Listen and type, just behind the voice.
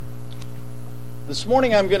This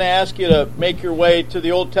morning I'm going to ask you to make your way to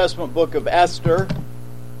the Old Testament book of Esther.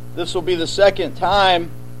 This will be the second time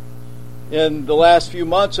in the last few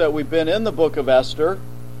months that we've been in the book of Esther.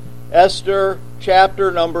 Esther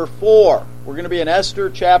chapter number 4. We're going to be in Esther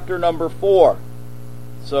chapter number 4.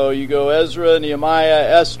 So you go Ezra,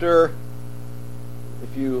 Nehemiah, Esther.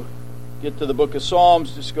 If you get to the book of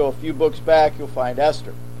Psalms, just go a few books back, you'll find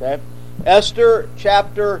Esther. Okay? Esther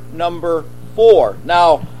chapter number 4.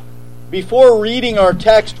 Now, before reading our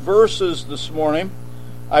text verses this morning,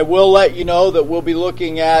 I will let you know that we'll be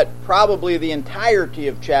looking at probably the entirety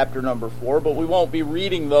of chapter number 4, but we won't be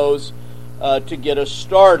reading those to get us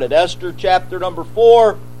started. Esther chapter number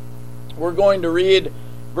 4, we're going to read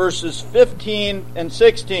verses 15 and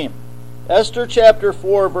 16. Esther chapter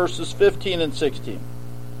 4, verses 15 and 16.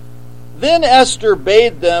 Then Esther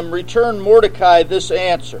bade them return Mordecai this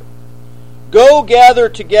answer: Go gather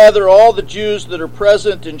together all the Jews that are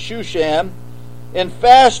present in Shushan, and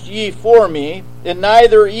fast ye for me, and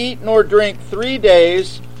neither eat nor drink 3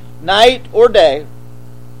 days, night or day.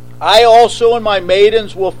 I also and my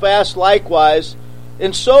maidens will fast likewise,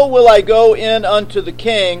 and so will I go in unto the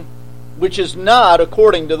king, which is not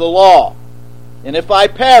according to the law. And if I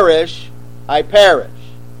perish, I perish.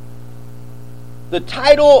 The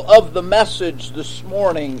title of the message this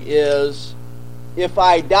morning is, If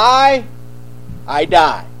I Die, I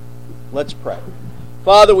die. Let's pray.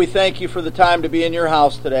 Father, we thank you for the time to be in your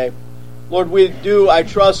house today. Lord, we do, I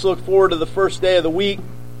trust, look forward to the first day of the week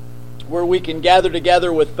where we can gather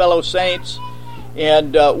together with fellow saints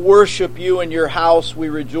and worship you in your house. We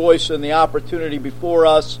rejoice in the opportunity before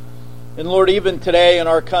us. And Lord, even today in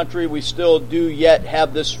our country, we still do yet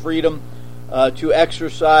have this freedom to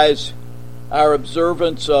exercise our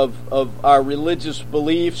observance of our religious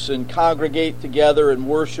beliefs and congregate together and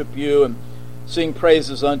worship you and sing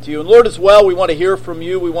praises unto you. And Lord, as well, we want to hear from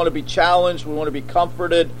you. We want to be challenged. We want to be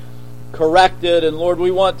comforted, corrected. And Lord,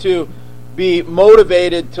 we want to be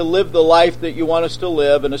motivated to live the life that you want us to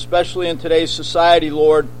live. And especially in today's society,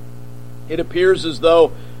 Lord, it appears as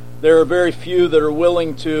though there are very few that are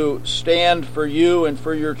willing to stand for you and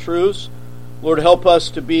for your truths. Lord, help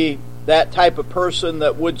us to be that type of person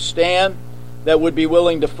that would stand, that would be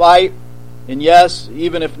willing to fight. And yes,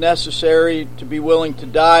 even if necessary, to be willing to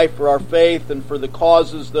die for our faith and for the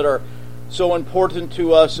causes that are so important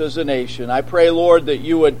to us as a nation. I pray, Lord, that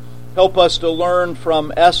you would help us to learn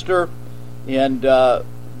from Esther and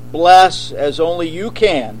bless as only you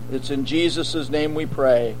can. It's in Jesus' name we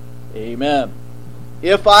pray. Amen.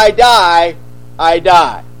 If I die, I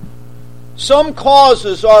die. Some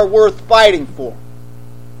causes are worth fighting for.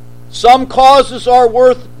 Some causes are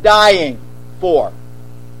worth dying for.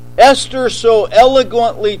 Esther so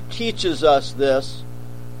eloquently teaches us this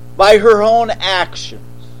by her own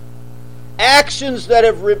actions. Actions that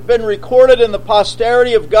have been recorded in the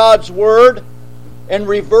posterity of God's Word and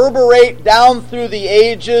reverberate down through the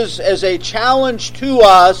ages as a challenge to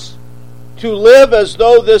us to live as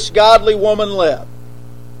though this godly woman lived.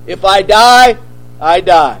 If I die, I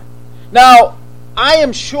die. Now, I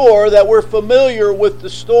am sure that we're familiar with the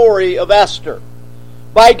story of Esther.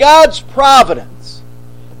 By God's providence,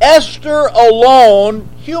 Esther alone,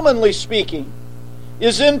 humanly speaking,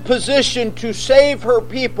 is in position to save her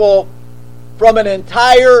people from an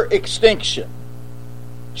entire extinction.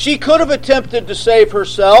 She could have attempted to save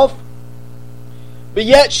herself, but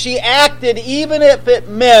yet she acted even if it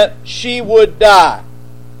meant she would die.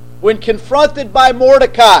 When confronted by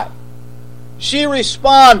Mordecai, she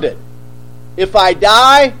responded, If I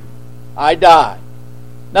die, I die.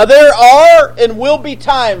 Now there are and will be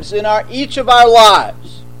times in each of our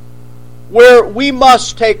lives where we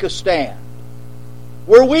must take a stand,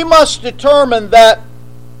 where we must determine that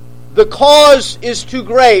the cause is too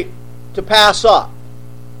great to pass up.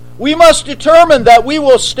 We must determine that we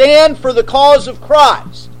will stand for the cause of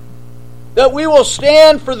Christ, that we will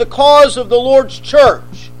stand for the cause of the Lord's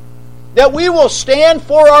church, that we will stand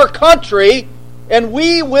for our country, and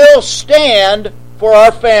we will stand for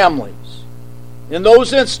our families. In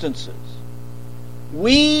those instances,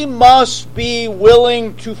 we must be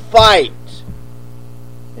willing to fight.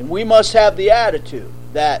 And we must have the attitude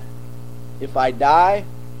that if I die,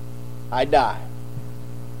 I die.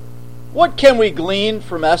 What can we glean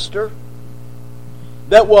from Esther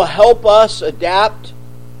that will help us adapt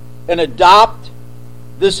and adopt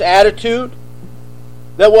this attitude?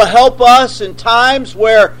 That will help us in times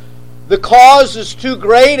where the cause is too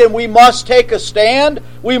great and we must take a stand?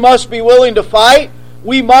 We must be willing to fight.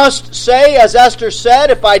 We must say, as Esther said,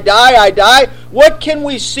 if I die, I die. What can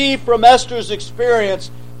we see from Esther's experience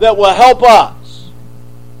that will help us?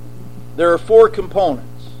 There are 4 components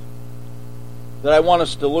that I want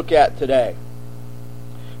us to look at today.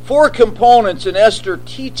 4 components in Esther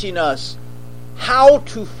teaching us how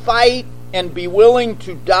to fight and be willing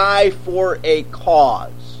to die for a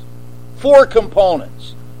cause. 4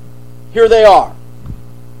 components. Here they are.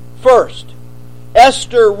 First,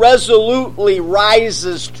 Esther resolutely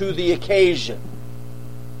rises to the occasion.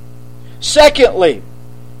 Secondly,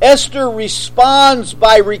 Esther responds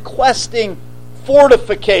by requesting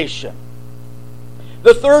fortification.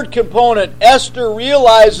 The third component, Esther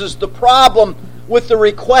realizes the problem with the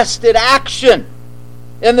requested action.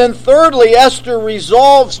 And then thirdly, Esther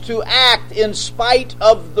resolves to act in spite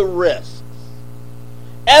of the risks.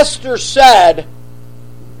 Esther said,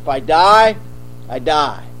 if I die, I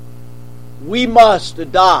die. We must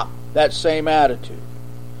adopt that same attitude.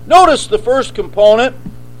 Notice the first component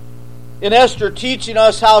in Esther teaching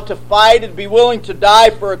us how to fight and be willing to die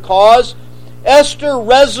for a cause. Esther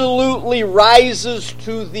resolutely rises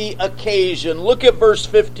to the occasion. Look at verse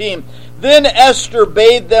 15. Then Esther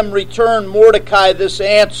bade them return Mordecai this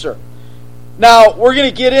answer. Now, we're going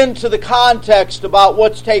to get into the context about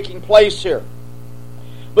what's taking place here.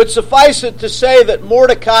 But suffice it to say that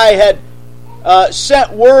Mordecai had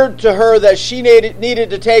sent word to her that she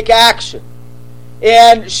needed to take action.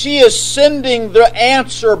 And she is sending the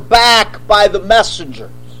answer back by the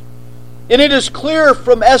messengers. And it is clear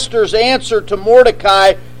from Esther's answer to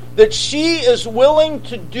Mordecai that she is willing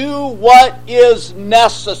to do what is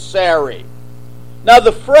necessary. Now,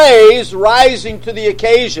 the phrase, rising to the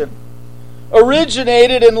occasion,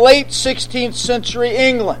 originated in late 16th century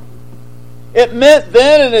England. It meant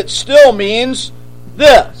then, and it still means,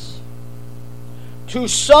 this: to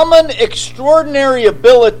summon extraordinary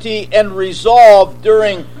ability and resolve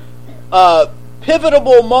during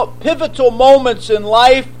pivotal moments in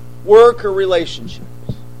life, work, or relationships.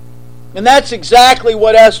 And that's exactly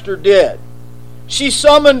what Esther did. She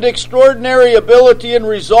summoned extraordinary ability and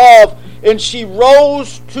resolve, and she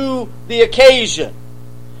rose to the occasion.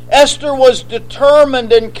 Esther was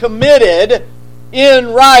determined and committed in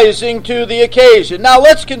rising to the occasion. Now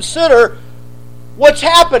let's consider what's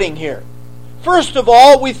happening here. First of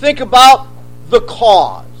all, we think about the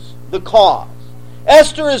cause. The cause.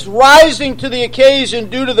 Esther is rising to the occasion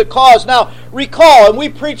due to the cause. Now, recall, and we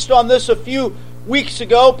preached on this a few weeks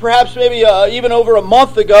ago, perhaps maybe even over a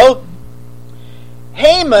month ago,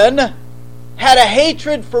 Haman had a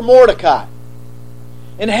hatred for Mordecai.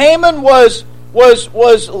 And Haman was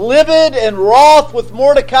livid and wroth with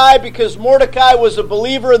Mordecai because Mordecai was a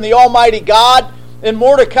believer in the Almighty God, and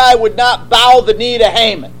Mordecai would not bow the knee to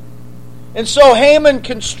Haman. And so Haman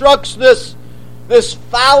constructs this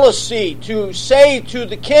fallacy to say to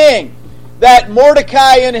the king that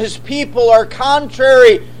Mordecai and his people are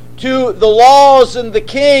contrary to the laws and the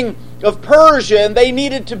king of Persia, and they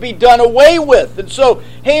needed to be done away with. And so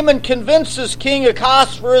Haman convinces King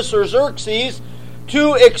Ahasuerus or Xerxes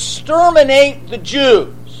to exterminate the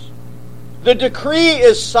Jews. The decree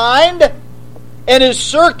is signed and is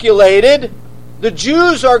circulated. The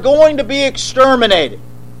Jews are going to be exterminated.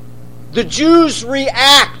 The Jews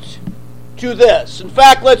react to this. In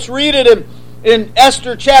fact, let's read it in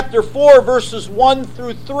Esther chapter 4, verses 1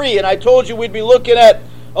 through 3. And I told you we'd be looking at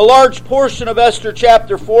a large portion of Esther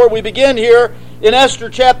chapter 4. We begin here in Esther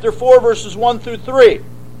chapter 4, verses 1 through 3.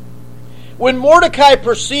 When Mordecai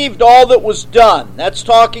perceived all that was done, that's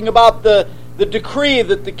talking about the decree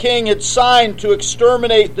that the king had signed to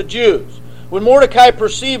exterminate the Jews. When Mordecai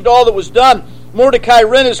perceived all that was done, Mordecai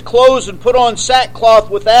rent his clothes and put on sackcloth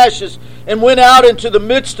with ashes and went out into the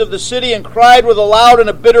midst of the city and cried with a loud and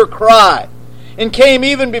a bitter cry, and came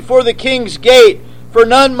even before the king's gate, for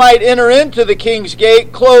none might enter into the king's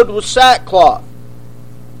gate clothed with sackcloth.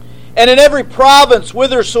 And in every province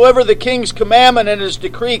whithersoever the king's commandment and his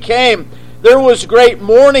decree came, there was great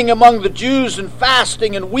mourning among the Jews, and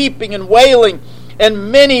fasting and weeping and wailing,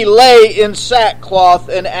 and many lay in sackcloth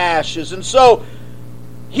and ashes. And so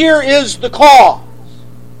here is the cause.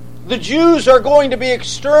 The Jews are going to be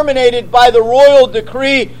exterminated by the royal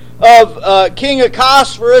decree of King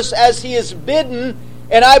Ahasuerus, as he is bidden,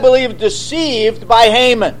 and I believe deceived, by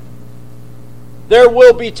Haman. There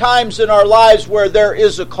will be times in our lives where there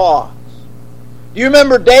is a cause. Do you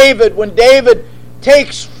remember David, when David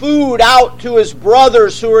takes food out to his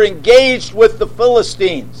brothers who are engaged with the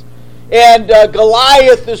Philistines, and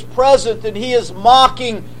Goliath is present, and he is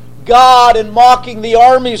mocking God and mocking the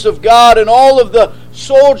armies of God, and all of the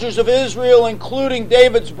soldiers of Israel, including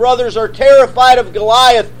David's brothers, are terrified of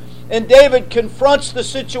Goliath. And David confronts the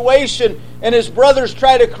situation, and his brothers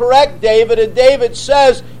try to correct David, and David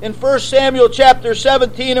says in 1 Samuel chapter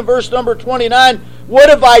 17 and verse number 29, "What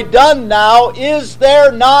have I done now? Is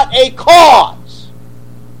there not a cause?"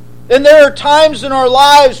 And there are times in our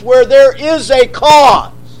lives where there is a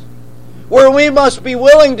cause. where we must be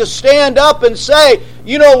willing to stand up and say,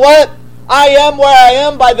 you know what? I am where I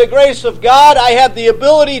am by the grace of God. I have the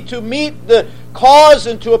ability to meet the cause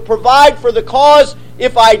and to provide for the cause.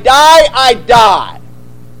 If I die, I die.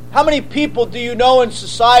 How many people do you know in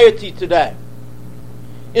society today,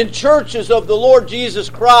 in churches of the Lord Jesus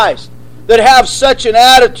Christ, that have such an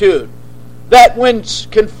attitude that when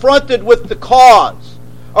confronted with the cause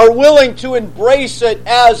are willing to embrace it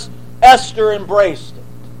as Esther embraced it?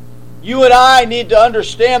 You and I need to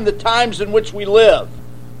understand the times in which we live.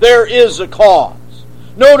 There is a cause.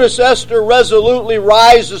 Notice Esther resolutely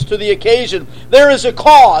rises to the occasion. There is a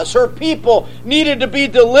cause. Her people needed to be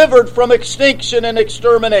delivered from extinction and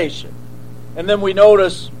extermination. And then we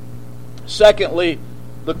notice, secondly,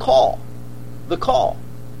 the call. The call.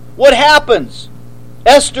 What happens?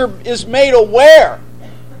 Esther is made aware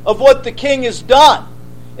of what the king has done.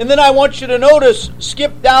 And then I want you to notice,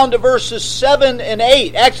 skip down to verses 7 and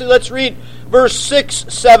 8. Actually, let's read verse 6,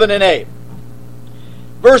 7, and 8.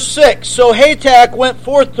 Verse 6, So Hatak went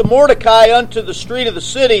forth to Mordecai unto the street of the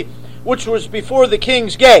city, which was before the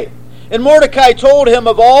king's gate. And Mordecai told him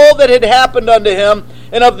of all that had happened unto him,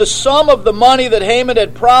 and of the sum of the money that Haman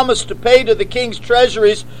had promised to pay to the king's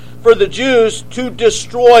treasuries for the Jews to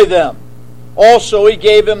destroy them. Also he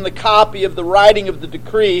gave him the copy of the writing of the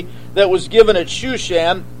decree that was given at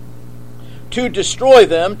Shushan to destroy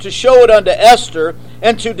them, to show it unto Esther,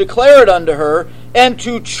 and to declare it unto her, and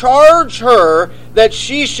to charge her that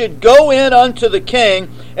she should go in unto the king,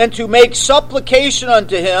 and to make supplication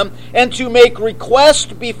unto him, and to make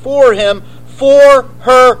request before him for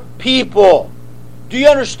her people. Do you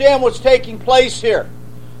understand what's taking place here?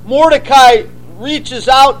 Mordecai reaches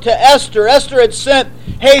out to Esther. Esther had sent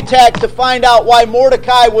Hatak to find out why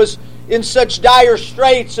Mordecai was in such dire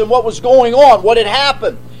straits and what was going on, what had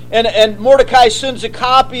happened. And Mordecai sends a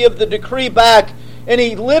copy of the decree back, and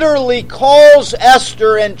he literally calls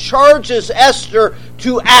Esther and charges Esther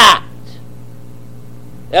to act.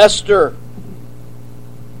 Esther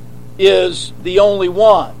is the only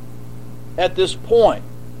one at this point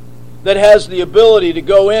that has the ability to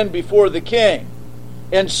go in before the king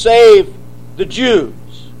and save the Jews.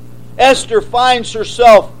 Esther finds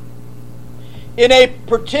herself in a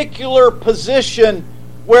particular position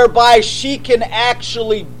whereby she can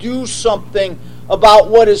actually do something about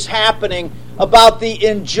what is happening, about the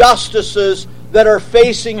injustices that are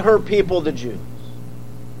facing her people, the Jews.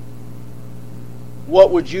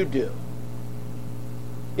 What would you do?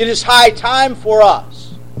 It is high time for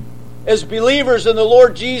us, as believers in the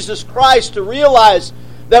Lord Jesus Christ, to realize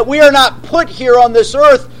that we are not put here on this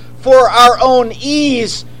earth for our own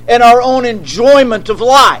ease and our own enjoyment of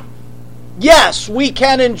life. Yes, we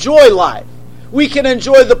can enjoy life. We can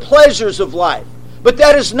enjoy the pleasures of life. But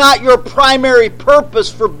that is not your primary purpose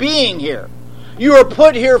for being here. You are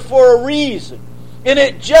put here for a reason. And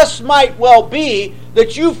it just might well be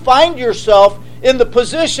that you find yourself in the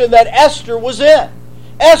position that Esther was in.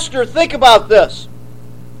 Esther, think about this.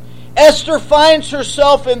 Esther finds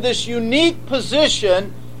herself in this unique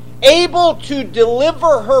position, able to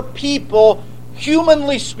deliver her people,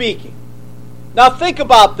 humanly speaking. Now think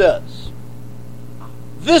about this.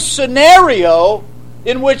 This scenario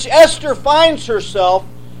in which Esther finds herself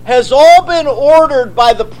has all been ordered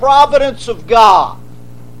by the providence of God.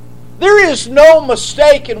 There is no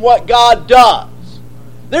mistake in what God does.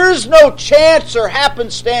 There is no chance or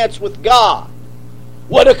happenstance with God.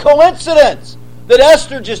 What a coincidence that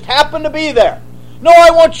Esther just happened to be there. No,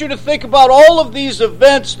 I want you to think about all of these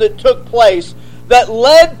events that took place that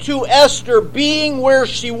led to Esther being where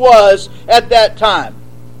she was at that time.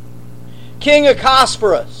 King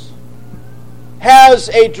Ahasuerus has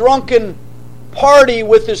a drunken party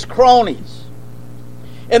with his cronies.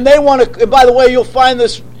 And they want to, and by the way, you'll find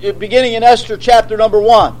this beginning in Esther chapter number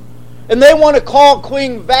 1. And they want to call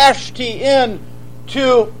Queen Vashti in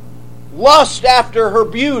to lust after her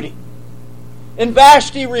beauty. And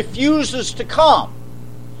Vashti refuses to come.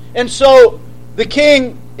 And so the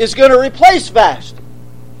king is going to replace Vashti.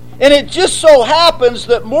 And it just so happens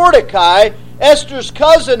that Mordecai, Esther's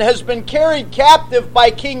cousin, has been carried captive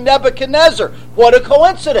by King Nebuchadnezzar. What a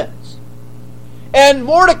coincidence. And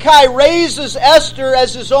Mordecai raises Esther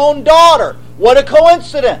as his own daughter. What a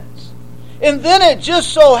coincidence. And then it just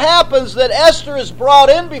so happens that Esther is brought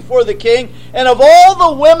in before the king, and of all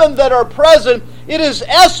the women that are present, it is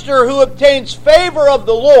Esther who obtains favor of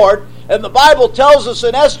the Lord. And the Bible tells us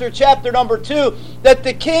in Esther chapter number 2 that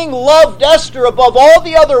the king loved Esther above all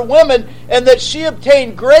the other women, and that she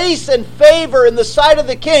obtained grace and favor in the sight of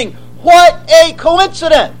the king. What a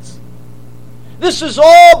coincidence! This is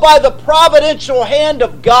all by the providential hand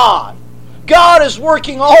of God. God is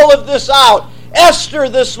working all of this out. Esther,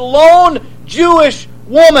 this lone Jewish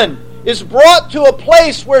woman, is brought to a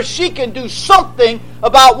place where she can do something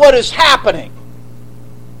about what is happening.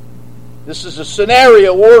 This is a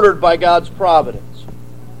scenario ordered by God's providence.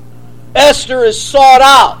 Esther is sought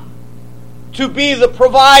out to be the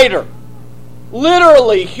provider.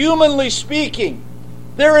 Literally, humanly speaking,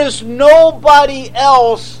 there is nobody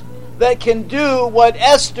else that can do what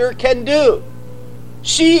Esther can do.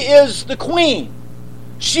 She is the queen.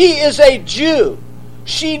 She is a Jew.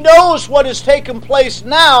 She knows what has taken place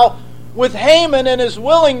now with Haman and his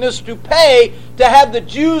willingness to pay to have the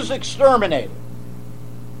Jews exterminated.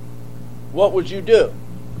 What would you do?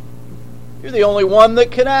 You're the only one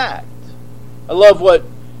that can act. I love what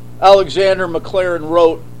Alexander McLaren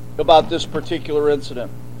wrote about this particular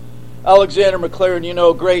incident. Alexander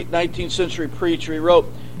McLaren, great 19th century preacher, he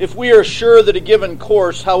wrote, "If we are sure that a given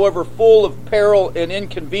course, however full of peril and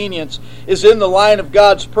inconvenience, is in the line of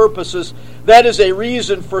God's purposes, that is a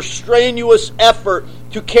reason for strenuous effort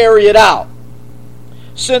to carry it out.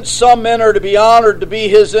 Since some men are to be honored to be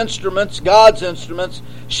His instruments, God's instruments,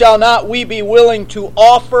 shall not we be willing to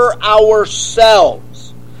offer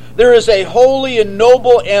ourselves? There is a holy and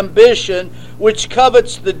noble ambition which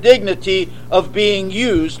covets the dignity of being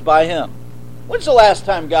used by Him." When's the last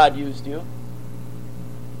time God used you?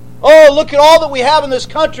 Oh, look at all that we have in this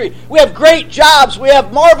country. We have great jobs. We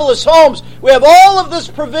have marvelous homes. We have all of this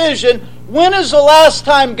provision. When is the last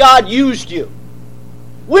time God used you?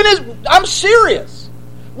 I'm serious.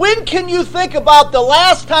 When can you think about the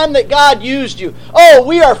last time that God used you? Oh,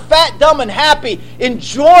 we are fat, dumb, and happy,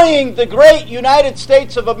 enjoying the great United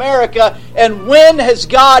States of America, and when has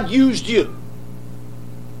God used you?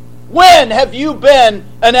 When have you been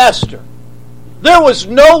an Esther? There was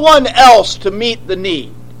no one else to meet the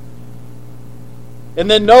need. And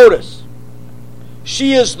then notice,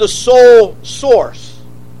 she is the sole source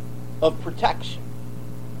of protection.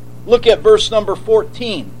 Look at verse number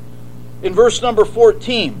 14. In verse number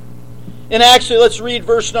 14, and actually let's read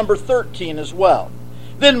verse number 13 as well.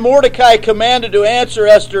 "Then Mordecai commanded to answer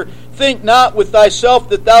Esther, Think not with thyself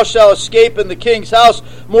that thou shalt escape in the king's house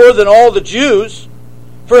more than all the Jews.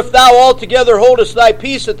 For if thou altogether holdest thy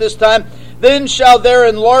peace at this time, then shall their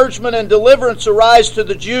enlargement and deliverance arise to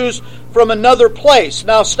the Jews from another place."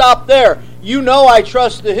 Now stop there. I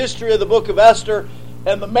trust the history of the book of Esther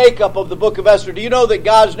and the makeup of the book of Esther. Do you know that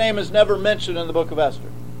God's name is never mentioned in the book of Esther?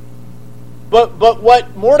 But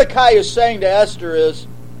what Mordecai is saying to Esther is,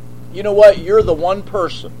 you know what? You're the one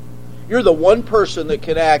person. You're the one person that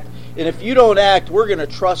can act. And if you don't act, we're going to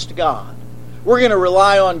trust God. We're going to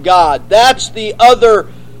rely on God. That's the other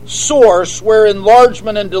source where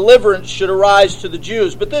enlargement and deliverance should arise to the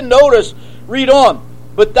Jews. But then notice, read on.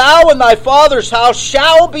 "But thou and thy father's house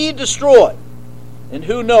shall be destroyed. And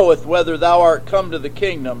who knoweth whether thou art come to the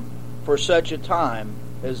kingdom for such a time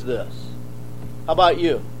as this?" How about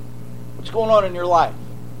you? What's going on in your life?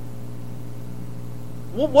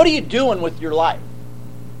 What are you doing with your life?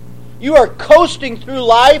 You are coasting through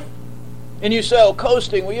life, and you say, "Oh,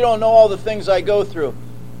 coasting, well, you don't know all the things I go through."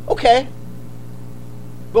 Okay.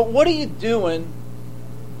 But what are you doing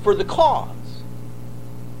for the cause?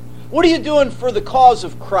 What are you doing for the cause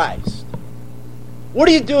of Christ? What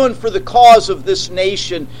are you doing for the cause of this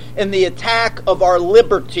nation and the attack of our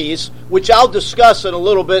liberties, which I'll discuss in a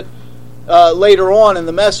little bit later on in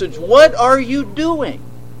the message? What are you doing?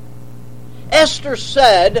 Esther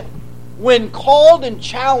said, when called and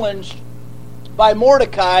challenged by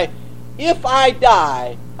Mordecai, "If I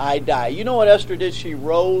die, I die." You know what Esther did? She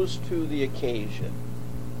rose to the occasion.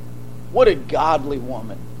 What a godly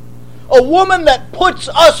woman. A woman that puts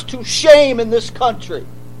us to shame in this country.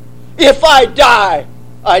 If I die,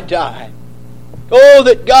 I die. Oh,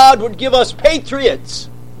 that God would give us patriots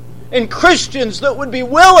and Christians that would be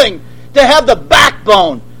willing to have the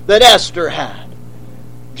backbone that Esther had.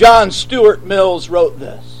 John Stuart Mills wrote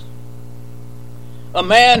this: "A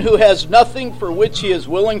man who has nothing for which he is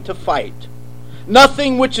willing to fight,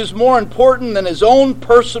 nothing which is more important than his own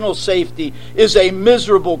personal safety, is a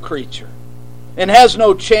miserable creature, and has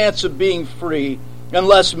no chance of being free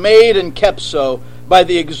unless made and kept so by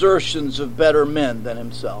the exertions of better men than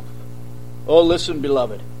himself." Oh, listen,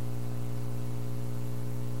 beloved.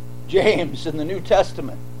 James in the New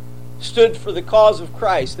Testament stood for the cause of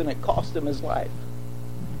Christ, and it cost him his life.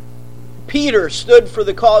 Peter stood for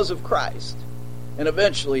the cause of Christ, and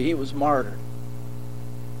eventually he was martyred.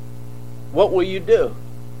 What will you do?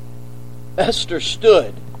 Esther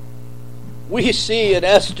stood. We see in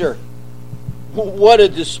Esther, what a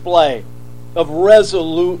display of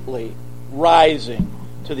resolutely rising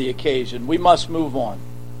to the occasion. We must move on.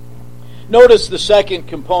 Notice the second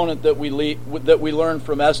component that we learn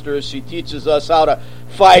from Esther as she teaches us how to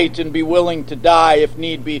fight and be willing to die if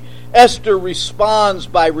need be. Esther responds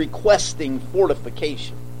by requesting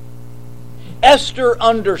fortification. Esther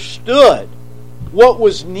understood what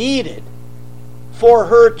was needed for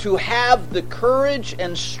her to have the courage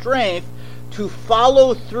and strength to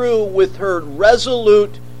follow through with her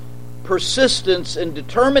resolute persistence and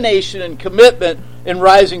determination and commitment in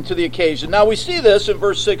rising to the occasion. Now we see this in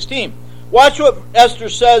verse 16. Watch what Esther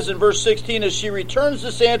says in verse 16 as she returns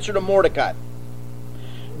this answer to Mordecai.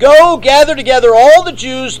 Go, gather together all the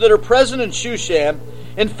Jews that are present in Shushan,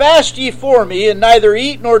 and fast ye for me, and neither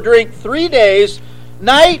eat nor drink 3 days,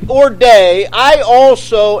 night or day. I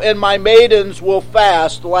also and my maidens will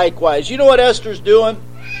fast likewise. You know what Esther's doing?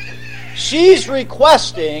 She's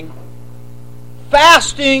requesting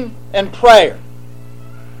fasting and prayer.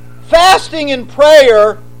 Fasting and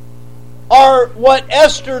prayer are what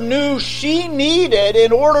Esther knew she needed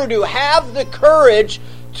in order to have the courage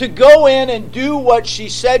to go in and do what she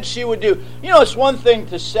said she would do. You know, it's one thing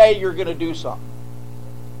to say you're going to do something.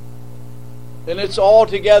 And it's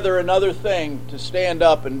altogether another thing to stand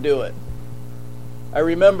up and do it. I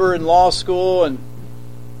remember in law school and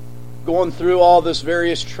going through all this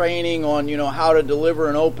various training on, how to deliver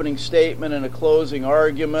an opening statement and a closing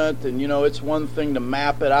argument. And, it's one thing to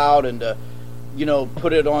map it out and to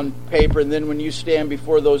put it on paper, and then when you stand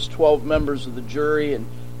before those 12 members of the jury and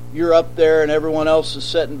you're up there and everyone else is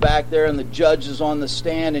sitting back there and the judge is on the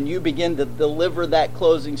stand and you begin to deliver that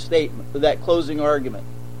closing statement, that closing argument.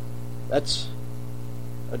 That's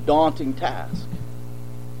a daunting task.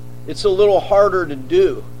 It's a little harder to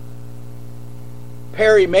do.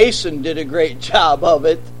 Perry Mason did a great job of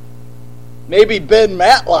it. Maybe Ben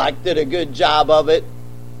Matlock did a good job of it.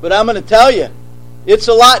 But I'm going to tell you, it's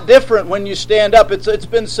a lot different when you stand up. It's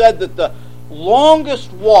been said that the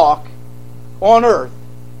longest walk on earth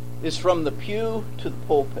is from the pew to the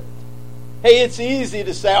pulpit. Hey, it's easy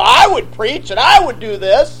to say, I would preach and I would do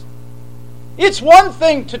this. It's one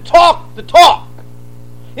thing to talk the talk.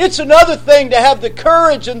 It's another thing to have the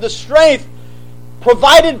courage and the strength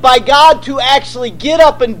provided by God to actually get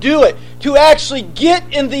up and do it. To actually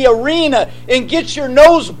get in the arena and get your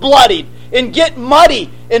nose bloodied and get muddy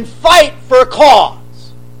and fight for a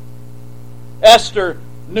cause. Esther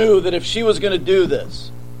knew that if she was going to do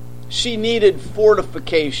this, she needed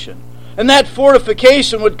fortification. And that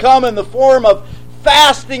fortification would come in the form of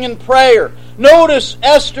fasting and prayer. Notice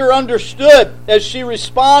Esther understood as she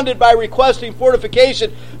responded by requesting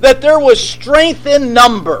fortification that there was strength in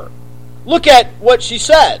number. Look at what she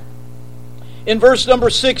said. In verse number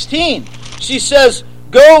 16, she says,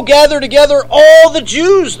 Go gather together all the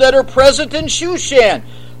Jews that are present in Shushan.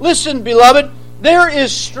 Listen, beloved, there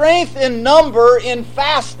is strength in number in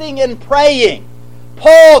fasting and praying.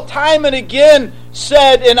 Paul time and again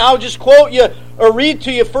said, and I'll just quote you or read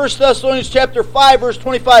to you 1 Thessalonians chapter 5, verse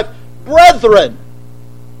 25, Brethren,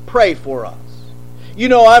 pray for us.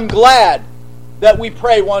 I'm glad that we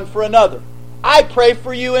pray one for another. I pray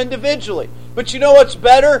for you individually. But you know what's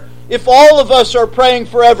better? If all of us are praying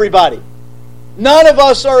for everybody. None of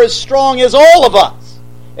us are as strong as all of us.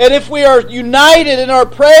 And if we are united in our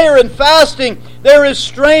prayer and fasting, there is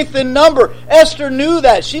strength in number. Esther knew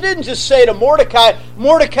that. She didn't just say to Mordecai,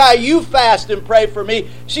 Mordecai, you fast and pray for me.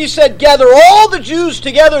 She said, gather all the Jews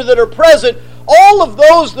together that are present, all of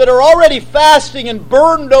those that are already fasting and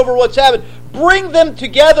burdened over what's happened. Bring them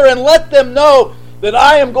together and let them know that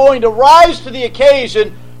I am going to rise to the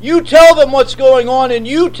occasion. You tell them what's going on and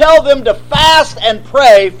you tell them to fast and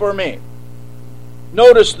pray for me.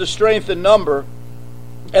 Notice the strength in number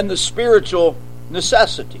and the spiritual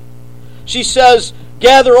necessity. She says,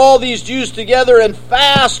 gather all these Jews together and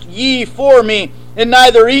fast ye for me, and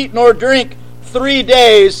neither eat nor drink 3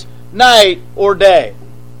 days, night or day.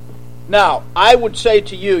 Now, I would say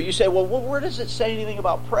to you, you say, well, where does it say anything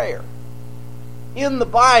about prayer? In the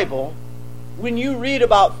Bible, when you read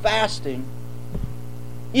about fasting,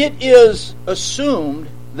 it is assumed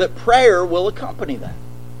that prayer will accompany that.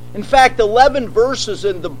 In fact, 11 verses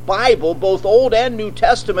in the Bible, both Old and New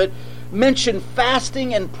Testament, mention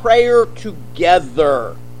fasting and prayer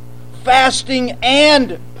together. Fasting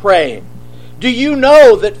and praying. Do you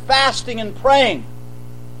know that fasting and praying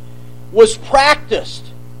was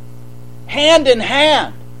practiced hand in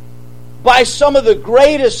hand by some of the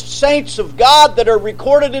greatest saints of God that are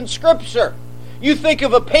recorded in Scripture? You think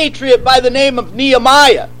of a patriot by the name of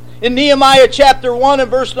Nehemiah. In Nehemiah chapter 1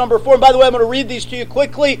 and verse number 4, and by the way, I'm going to read these to you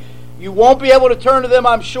quickly. You won't be able to turn to them,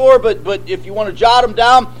 I'm sure, but if you want to jot them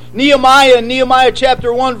down, Nehemiah, in Nehemiah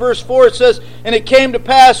chapter 1, verse 4, it says, "And it came to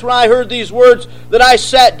pass when I heard these words that I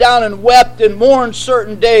sat down and wept and mourned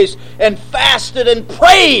certain days and fasted and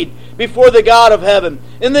prayed before the God of heaven."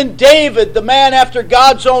 And then David, the man after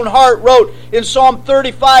God's own heart, wrote in Psalm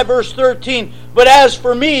 35, verse 13, "But as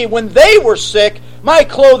for me, when they were sick, my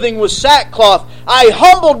clothing was sackcloth. I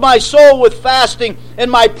humbled my soul with fasting,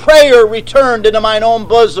 and my prayer returned into mine own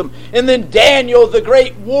bosom." And then Daniel, the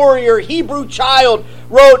great warrior, Hebrew child,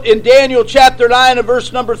 wrote in Daniel chapter 9 and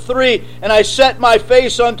verse number 3, "And I set my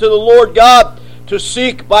face unto the Lord God to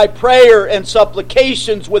seek by prayer and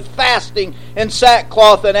supplications with fasting and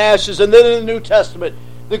sackcloth and ashes." And then in the New Testament,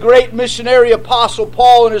 the great missionary apostle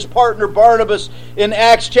Paul and his partner Barnabas in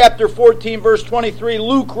Acts chapter 14 verse 23,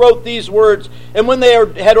 Luke wrote these words, "And when they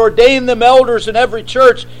had ordained them elders in every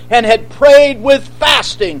church and had prayed with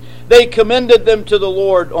fasting, they commended them to the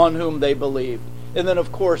Lord on whom they believed." And then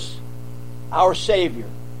of course, our Savior,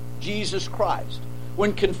 Jesus Christ,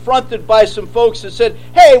 when confronted by some folks that said,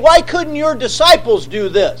 "Hey, why couldn't your disciples do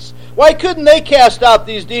this? Why couldn't they cast out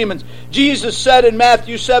these demons?" Jesus said in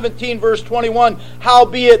Matthew 17, verse 21,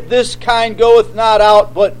 "Howbeit this kind goeth not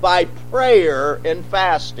out, but by prayer and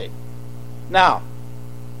fasting." Now,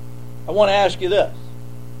 I want to ask you this.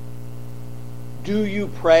 Do you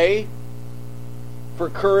pray for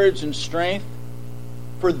courage and strength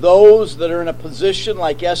for those that are in a position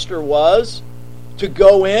like Esther was, to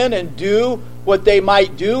go in and do what they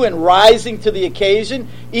might do in rising to the occasion,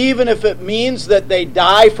 even if it means that they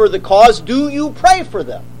die for the cause? Do you pray for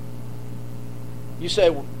them? You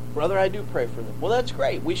say, "Well, brother, I do pray for them." Well, that's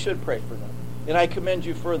great. We should pray for them. And I commend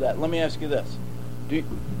you for that. Let me ask you this. Do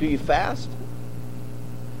you fast?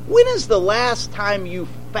 When is the last time you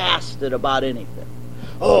fasted about anything?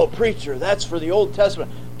 "Oh, preacher, that's for the Old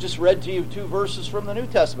Testament." Just read to you 2 verses from the New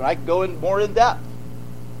Testament. I can go in more in depth.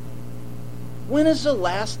 When is the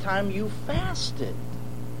last time you fasted?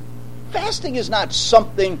 Fasting is not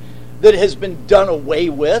something that has been done away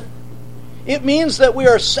with. It means that we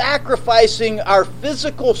are sacrificing our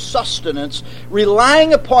physical sustenance,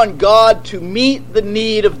 relying upon God to meet the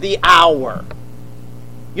need of the hour.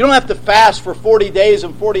 You don't have to fast for 40 days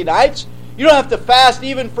and 40 nights. You don't have to fast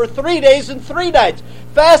even for 3 days and 3 nights.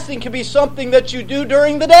 Fasting can be something that you do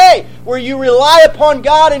during the day, where you rely upon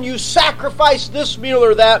God and you sacrifice this meal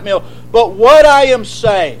or that meal. But what I am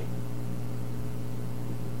saying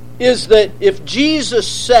is that if Jesus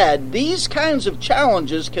said these kinds of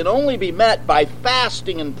challenges can only be met by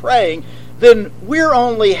fasting and praying, then we're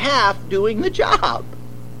only half doing the job.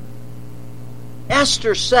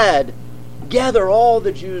 Esther said, "Gather all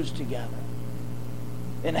the Jews together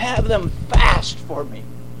and have them fast for me,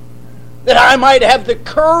 that I might have the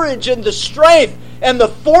courage and the strength and the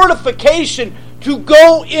fortification to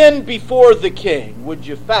go in before the king." Would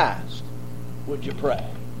you fast? Would you pray?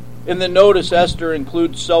 And then notice Esther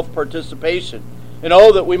includes self-participation. And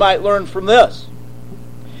oh, that we might learn from this.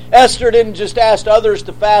 Esther didn't just ask others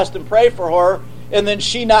to fast and pray for her and then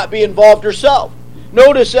she not be involved herself.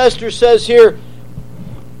 Notice Esther says here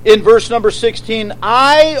in verse number 16,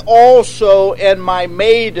 "I also and my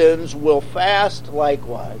maidens will fast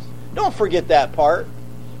likewise." Don't forget that part.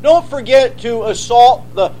 Don't forget to assault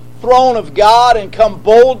the throne of God and come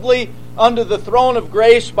boldly under the throne of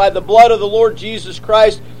grace by the blood of the Lord Jesus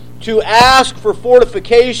Christ to ask for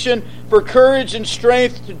fortification, for courage and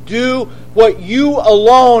strength to do what you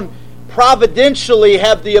alone providentially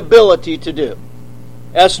have the ability to do.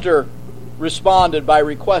 Esther responded by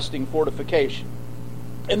requesting fortification.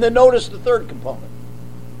 And then notice the third component.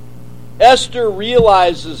 Esther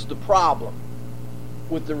realizes the problem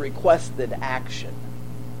with the requested action.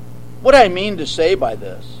 What I mean to say by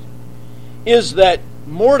this is that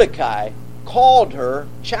Mordecai called her,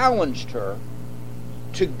 challenged her,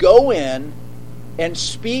 to go in and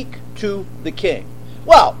speak to the king.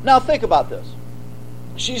 Well, now think about this.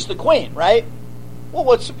 She's the queen, right? Well,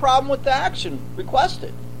 what's the problem with the action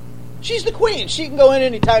requested? She's the queen. She can go in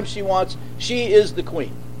anytime she wants. She is the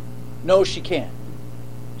queen. No, she can't.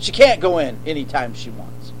 She can't go in anytime she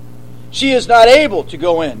wants. She is not able to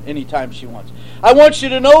go in anytime she wants. I want you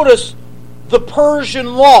to notice the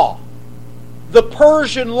Persian law. The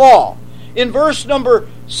Persian law. In verse number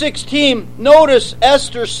 16, notice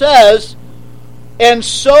Esther says, "And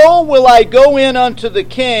so will I go in unto the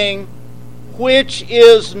king, which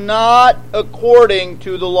is not according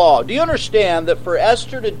to the law." Do you understand that for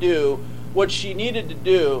Esther to do what she needed to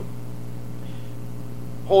do,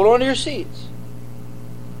 hold on to your seats,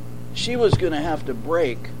 she was going to have to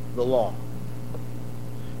break the law.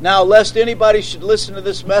 Now, lest anybody should listen to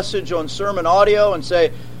this message on sermon audio and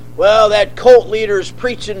say, well, that cult leader is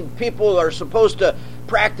preaching people are supposed to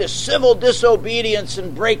practice civil disobedience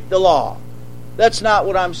and break the law. That's not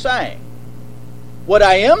what I'm saying. What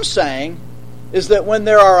I am saying is that when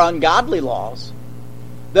there are ungodly laws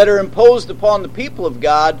that are imposed upon the people of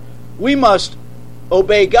God, we must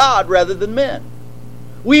obey God rather than men.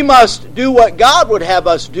 We must do what God would have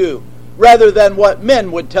us do rather than what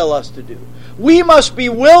men would tell us to do. We must be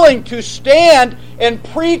willing to stand and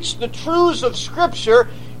preach the truths of Scripture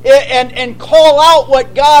and call out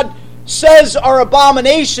what God says are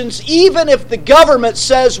abominations, even if the government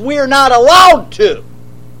says we're not allowed to.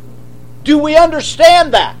 Do we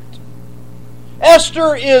understand that?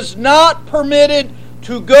 Esther is not permitted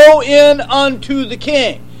to go in unto the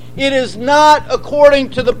king. It is not according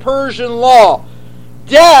to the Persian law.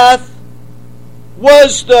 Death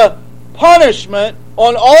was the punishment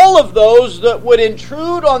on all of those that would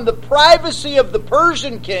intrude on the privacy of the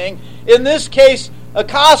Persian king, in this case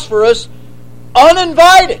Ahasuerus,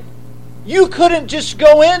 uninvited. You couldn't just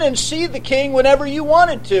go in and see the king whenever you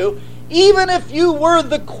wanted to, even if you were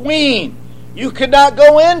the queen. You could not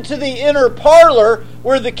go into the inner parlor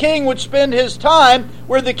where the king would spend his time,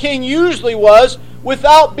 where the king usually was,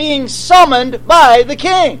 without being summoned by the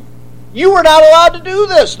king. You were not allowed to do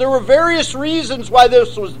this. There were various reasons why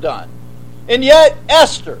this was done. And yet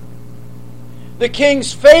Esther, the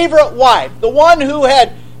king's favorite wife, the one who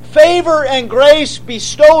had favor and grace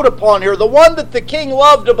bestowed upon her, the one that the king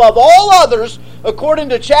loved above all others, according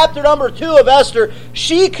to chapter number 2 of Esther,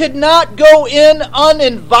 she could not go in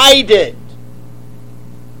uninvited.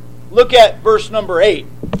 Look at verse number 8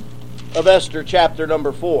 of Esther chapter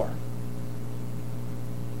number 4.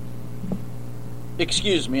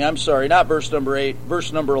 Excuse me, I'm sorry, not verse number 8,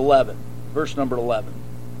 verse number 11. Verse number 11.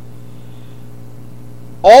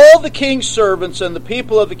 All the king's servants and the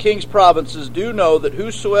people of the king's provinces do know that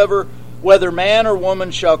whosoever, whether man or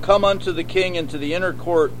woman, shall come unto the king into the inner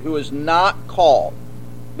court who is not called,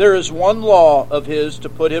 there is one law of his to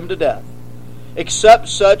put him to death, except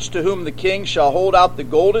such to whom the king shall hold out the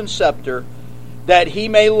golden scepter, that he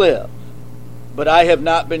may live. But I have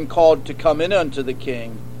not been called to come in unto the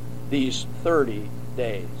king these 30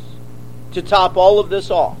 days. To top all of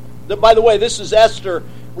this off, by the way, this is Esther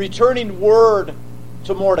returning word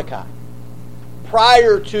to Mordecai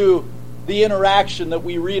prior to the interaction that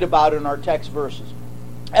we read about in our text verses.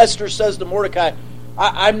 Esther says to Mordecai,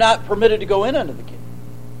 I'm not permitted to go in unto the king.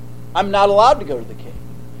 I'm not allowed to go to the king.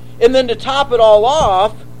 And then to top it all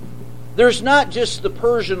off, there's not just the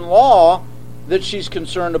Persian law that she's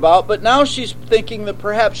concerned about, but now she's thinking that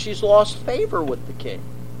perhaps she's lost favor with the king,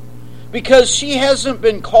 because she hasn't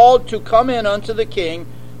been called to come in unto the king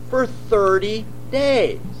for 30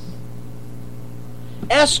 days.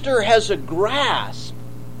 Esther has a grasp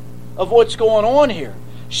of what's going on here.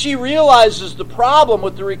 She realizes the problem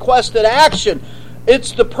with the requested action.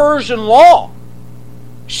 It's the Persian law.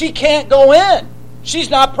 She can't go in. She's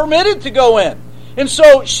not permitted to go in. And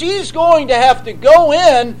so she's going to have to go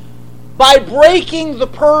in by breaking the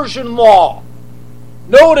Persian law.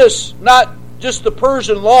 Notice not just the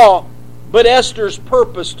Persian law, but Esther's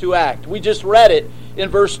purpose to act. We just read it in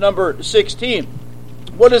verse number 16.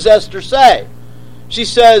 What does Esther say? She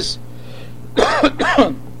says,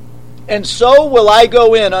 and so will I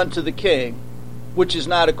go in unto the king, which is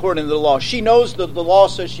not according to the law. She knows that the law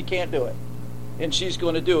says she can't do it, and she's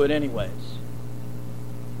going to do it anyways.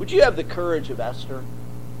 Would you have the courage of Esther?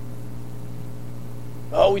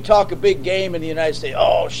 Oh, we talk a big game in the United States.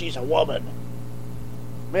 Oh, she's a woman.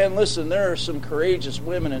 Man, listen, there are some courageous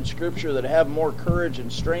women in Scripture that have more courage and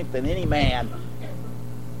strength than any man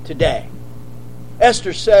today.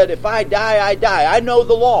 Esther said, if I die, I die. I know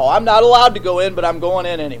the law. I'm not allowed to go in, but I'm going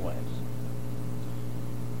in anyways.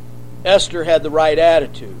 Esther had the right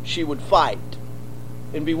attitude. She would fight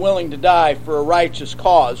and be willing to die for a righteous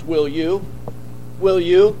cause. Will you? Will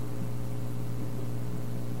you?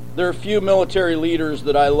 There are few military leaders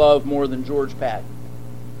that I love more than George Patton.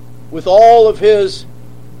 With all of his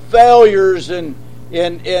failures and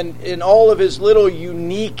all of his little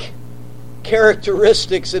unique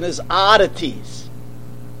characteristics and his oddities,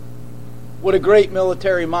 what a great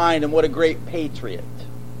military mind and what a great patriot.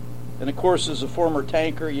 And of course, as a former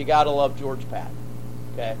tanker, you got to love George Patton.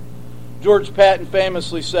 Okay? George Patton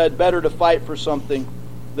famously said, better to fight for something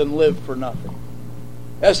than live for nothing.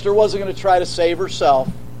 Esther wasn't going to try to save herself.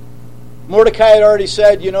 Mordecai had already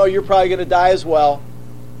said, you're probably going to die as well.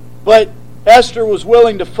 But Esther was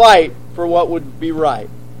willing to fight for what would be right.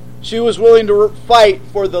 She was willing to fight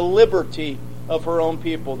for the liberty of her own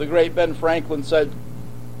people. The great Ben Franklin said,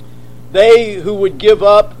 they who would give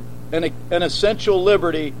up an essential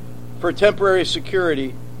liberty for temporary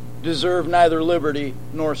security deserve neither liberty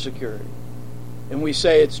nor security. And we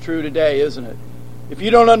say it's true today, isn't it? If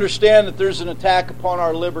you don't understand that there's an attack upon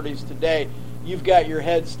our liberties today, you've got your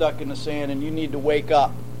head stuck in the sand and you need to wake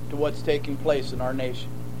up to what's taking place in our nation.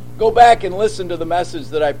 Go back and listen to the message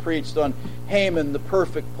that I preached on Haman, the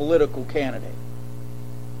perfect political candidate.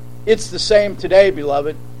 It's the same today,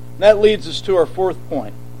 beloved. And that leads us to our fourth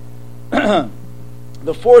point.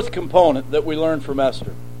 The fourth component that we learn from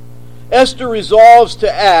Esther. Esther resolves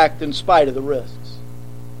to act in spite of the risks.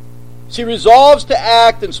 She resolves to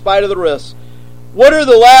act in spite of the risks. What are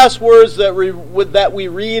the last words that we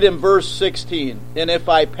read in verse 16? And if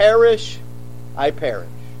I perish, I perish.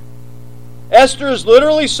 Esther is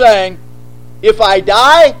literally saying, if I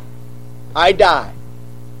die, I die.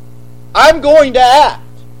 I'm going to act.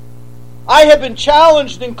 I have been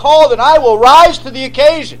challenged and called, and I will rise to the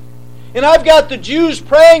occasion. And I've got the Jews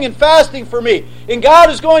praying and fasting for me. And God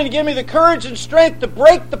is going to give me the courage and strength to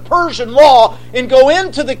break the Persian law and go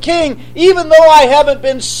into the king, even though I haven't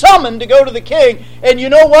been summoned to go to the king. And you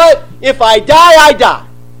know what? If I die, I die.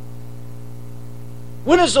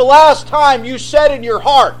 When is the last time you said in your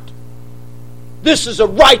heart, this is a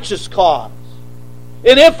righteous cause?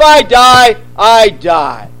 And if I die, I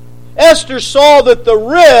die. Esther saw that the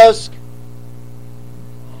risk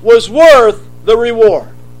was worth the reward.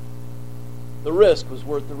 The risk was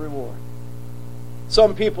worth the reward.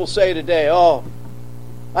 Some people say today, oh,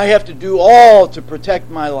 I have to do all to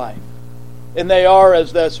protect my life. And they are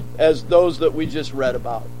as those that we just read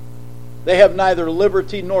about. They have neither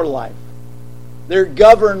liberty nor life. They're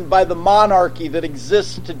governed by the monarchy that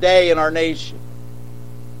exists today in our nation.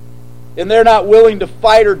 And they're not willing to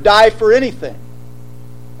fight or die for anything.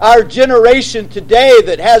 Our generation today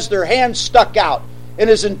that has their hands stuck out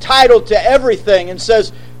and is entitled to everything and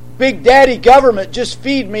says, Big Daddy government, just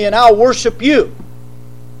feed me and I'll worship you.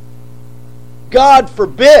 God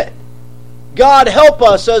forbid. God help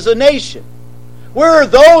us as a nation. Where are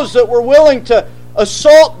those that were willing to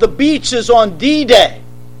assault the beaches on D-Day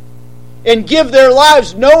and give their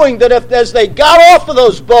lives knowing that if as they got off of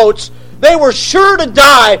those boats, they were sure to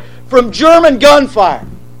die from German gunfire?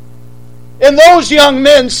 And those young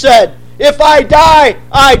men said, if I die,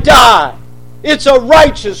 I die. It's a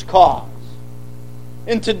righteous cause.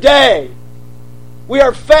 And today, we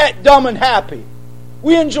are fat, dumb, and happy.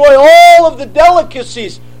 We enjoy all of the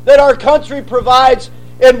delicacies that our country provides,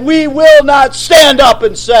 and we will not stand up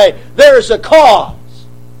and say, there's a cause.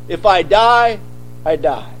 If I die, I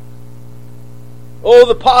die. Oh,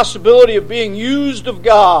 the possibility of being used of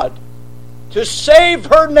God to save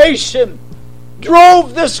her nation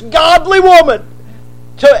drove this godly woman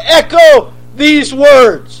to echo these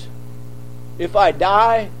words. If I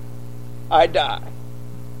die, I die.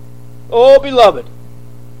 Oh, beloved,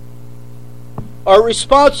 our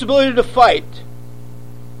responsibility to fight,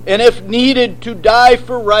 and if needed, to die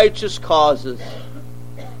for righteous causes,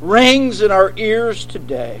 rings in our ears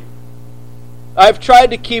today. I've tried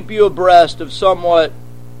to keep you abreast of somewhat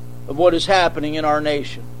of what is happening in our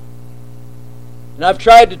nation. And I've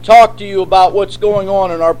tried to talk to you about what's going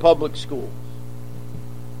on in our public schools.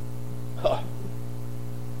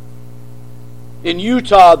 In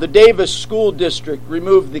Utah, the Davis School District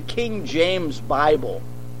removed the King James Bible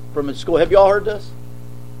from its school. Have you all heard this?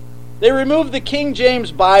 They removed the King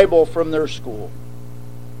James Bible from their school.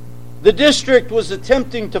 The district was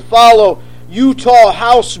attempting to follow Utah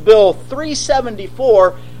House Bill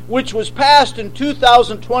 374, which was passed in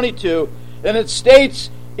 2022, and it states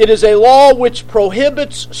it is a law which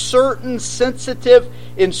prohibits certain sensitive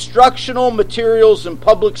instructional materials in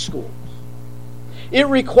public schools. It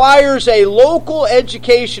requires a local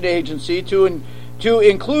education agency to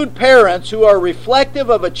include parents who are reflective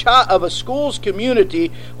of a school's community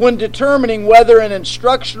when determining whether an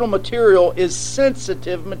instructional material is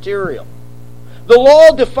sensitive material. The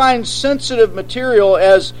law defines sensitive material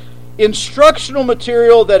as instructional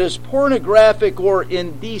material that is pornographic or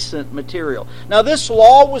indecent material. Now, this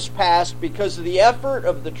law was passed because of the effort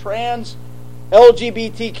of the trans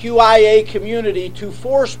LGBTQIA community to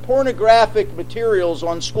force pornographic materials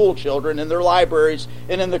on school children in their libraries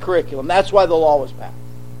and in the curriculum. That's why the law was passed.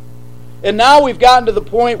 And now we've gotten to the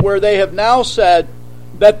point where they have now said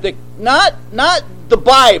that not the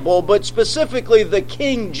Bible, but specifically the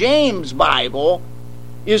King James Bible,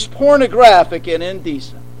 is pornographic and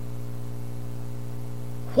indecent.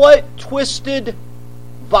 What twisted,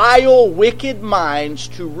 vile, wicked minds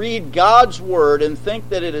to read God's Word and think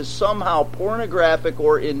that it is somehow pornographic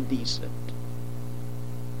or indecent.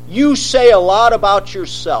 You say a lot about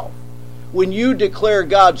yourself when you declare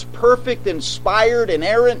God's perfect, inspired,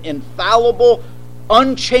 inerrant, infallible,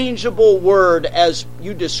 unchangeable Word as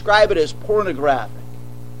you describe it as pornographic.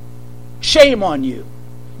 Shame on you.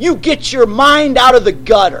 You get your mind out of the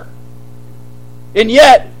gutter. And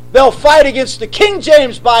yet, they'll fight against the King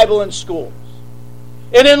James Bible in schools.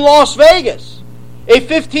 And in Las Vegas, a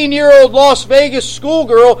 15-year-old Las Vegas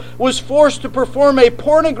schoolgirl was forced to perform a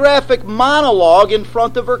pornographic monologue in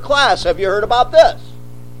front of her class. Have you heard about this?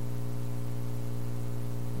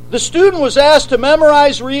 The student was asked to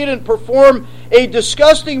memorize, read, and perform a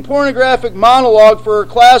disgusting pornographic monologue for her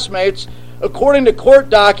classmates, according to court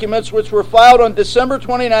documents which were filed on December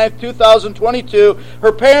 29, 2022.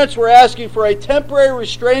 Her parents were asking for a temporary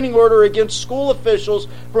restraining order against school officials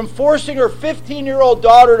from forcing her 15-year-old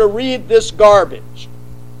daughter to read this garbage.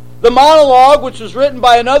 The monologue, which was written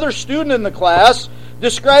by another student in the class,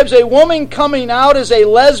 describes a woman coming out as a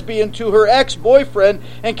lesbian to her ex-boyfriend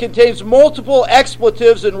and contains multiple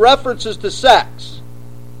expletives and references to sex.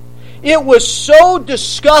 It was so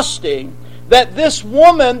disgusting that this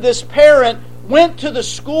woman, this parent, went to the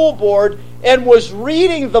school board and was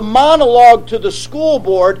reading the monologue to the school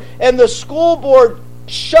board, and the school board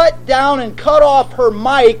shut down and cut off her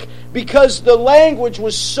mic because the language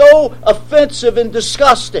was so offensive and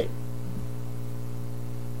disgusting.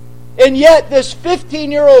 And yet this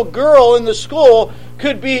 15-year-old girl in the school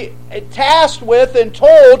could be tasked with and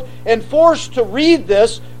told and forced to read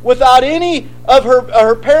this without any of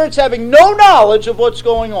her parents having no knowledge of what's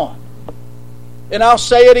going on. And I'll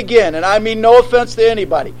say it again, and I mean no offense to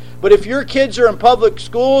anybody, but if your kids are in public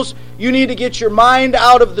schools, you need to get your mind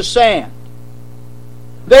out of the sand.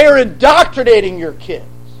 They are indoctrinating your kids.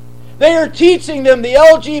 They are teaching them the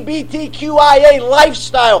LGBTQIA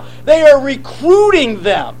lifestyle. They are recruiting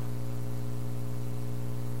them.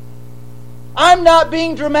 I'm not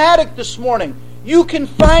being dramatic this morning. You can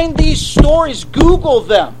find these stories. Google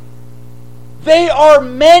them. They are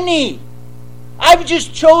many. I've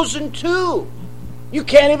just chosen two. You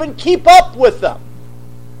can't even keep up with them.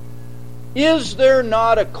 Is there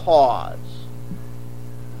not a cause?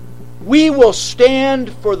 We will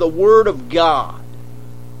stand for the Word of God.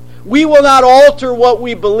 We will not alter what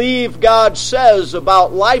we believe God says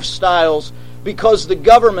about lifestyles because the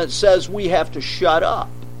government says we have to shut up.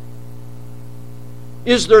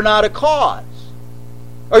 Is there not a cause?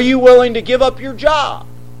 Are you willing to give up your job?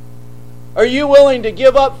 Are you willing to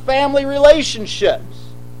give up family relationships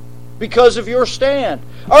because of your stand?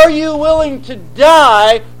 Are you willing to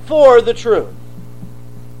die for the truth?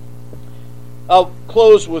 I'll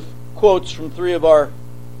close with quotes from three of our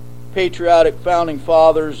patriotic founding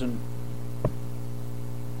fathers and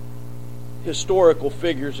historical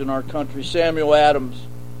figures in our country. Samuel Adams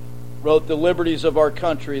wrote, "The liberties of our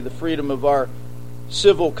country, the freedom of our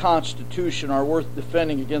civil constitution are worth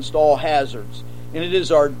defending against all hazards, and it is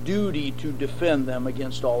our duty to defend them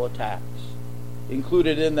against all attacks."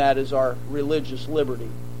 Included in that is our religious liberty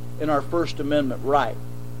and our First Amendment right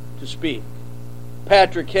to speak.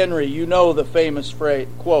 Patrick Henry, you know the famous phrase,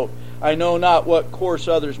 quote, "I know not what course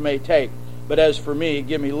others may take, but as for me,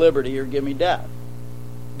 give me liberty or give me death."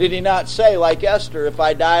 Did he not say, like Esther, "If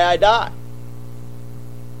I die, I die"?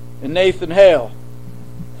 And Nathan Hale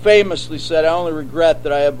famously said, "I only regret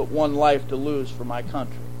that I have but one life to lose for my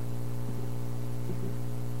country."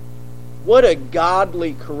 What a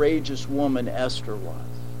godly, courageous woman Esther was.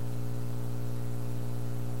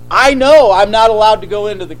 I know I'm not allowed to go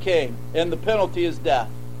into the king, and the penalty is death.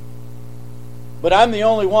 But I'm the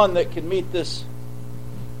only one that can meet this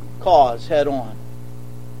cause head on.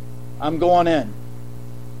 I'm going in.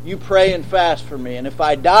 You pray and fast for me, and if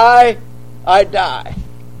I die, I die.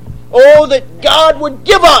 Oh, that God would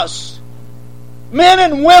give us men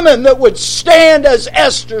and women that would stand as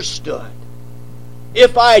Esther stood.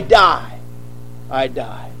 If I die, I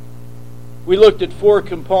die. We looked at four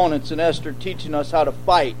components in Esther teaching us how to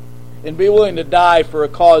fight and be willing to die for a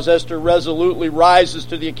cause. Esther resolutely rises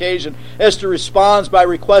to the occasion. Esther responds by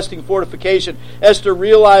requesting fortification. Esther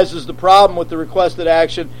realizes the problem with the requested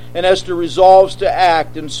action, and Esther resolves to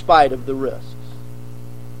act in spite of the risks.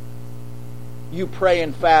 You pray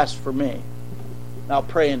and fast for me. Now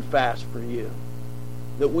pray and fast for you.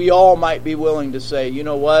 That we all might be willing to say, you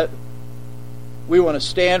know what? We want to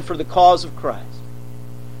stand for the cause of Christ.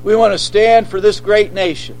 We want to stand for this great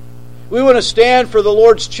nation. We want to stand for the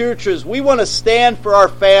Lord's churches. We want to stand for our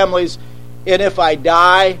families. And if I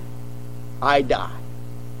die, I die.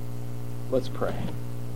 Let's pray.